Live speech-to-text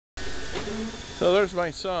So there's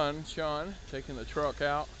my son, Sean, taking the truck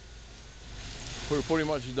out. We're pretty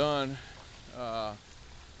much done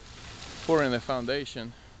pouring the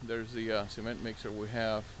foundation. There's the cement mixer we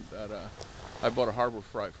have that I bought a Harbor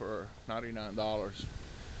Freight for $99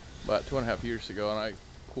 about 2.5 years ago, and I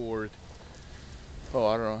poured, oh,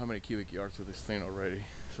 I don't know how many cubic yards of this thing already.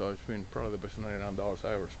 So it's been probably the best $99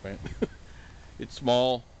 I ever spent. It's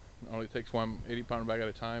small, only takes one 80-pound bag at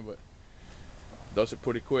a time, but does it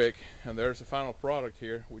pretty quick. And there's the final product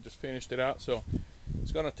here. We just finished it out, so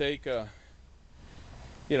it's gonna take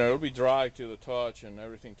it'll be dry to the touch and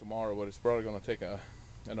everything tomorrow, but it's probably gonna take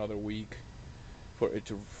another week for it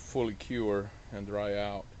to fully cure and dry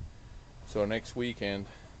out. So next weekend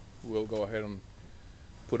we'll go ahead and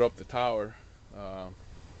put up the tower.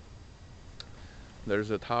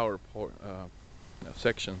 There's a tower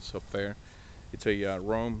sections up there. It's a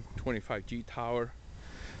Rohm 25G tower.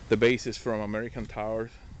 The base is from American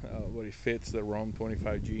Towers, but it fits the Rohm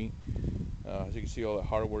 25G. As you can see, all the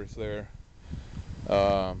hardware is there.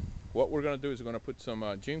 What we're going to do is we're going to put some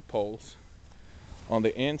jink poles on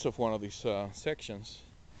the ends of one of these sections,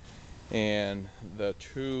 and the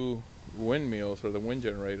two windmills or the wind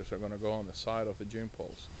generators are going to go on the side of the jink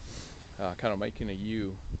poles, kind of making a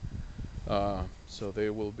U. So they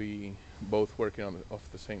will be both working on off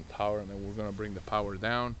the same tower, and then we're going to bring the power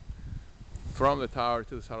down from the tower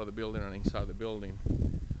to the side of the building and inside the building.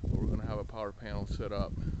 We're going to have a power panel set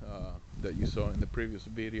up that you saw in the previous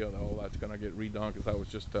video. All that's going to get redone because that was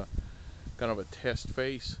just kind of a test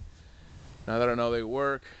phase. Now that I know they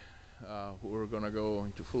work, we're going to go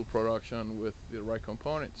into full production with the right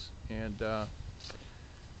components, and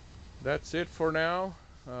that's it for now.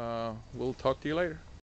 We'll talk to you later.